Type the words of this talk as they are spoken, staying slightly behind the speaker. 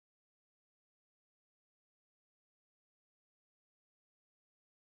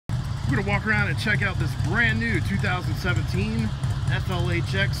We're going to walk around and check out this brand new 2017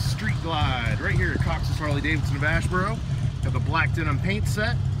 FLHX Street Glide right here at Cox's Harley-Davidson of Asheboro. Got the black denim paint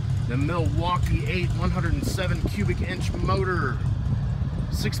set, the Milwaukee 8 107 cubic inch motor,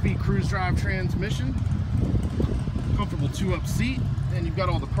 6-speed cruise drive transmission, comfortable 2-up seat, and you've got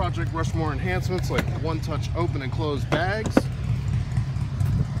all the Project Rushmore enhancements like one-touch open and close bags.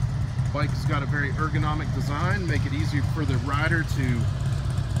 Bike's got a very ergonomic design, make it easier for the rider to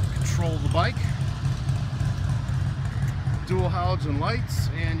control the bike. Dual halogen lights,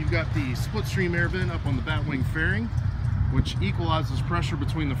 and you've got the split stream air vent up on the batwing fairing, which equalizes pressure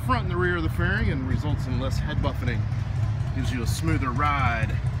between the front and the rear of the fairing and results in less head buffeting. Gives you a smoother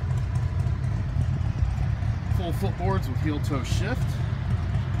ride. Full footboards with heel toe shift.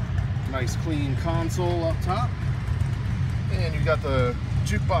 Nice clean console up top. And you've got the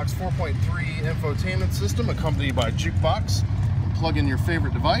Jukebox 4.3 infotainment system accompanied by Jukebox. Plug in your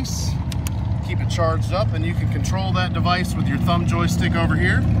favorite device, keep it charged up, and you can control that device with your thumb joystick over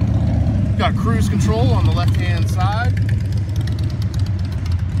here. You've got cruise control on the left-hand side.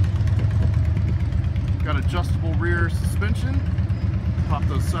 Got adjustable rear suspension. Pop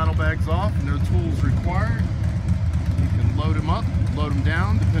those saddlebags off, no tools required. You can load them up, load them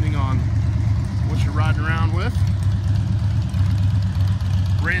down, depending on what you're riding around with.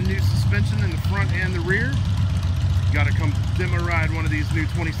 Brand new suspension in the front and the rear. You gotta come demo ride one of these new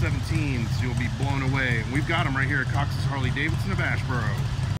 2017s. You'll be blown away. We've got them right here at Cox's Harley-Davidson of Asheboro.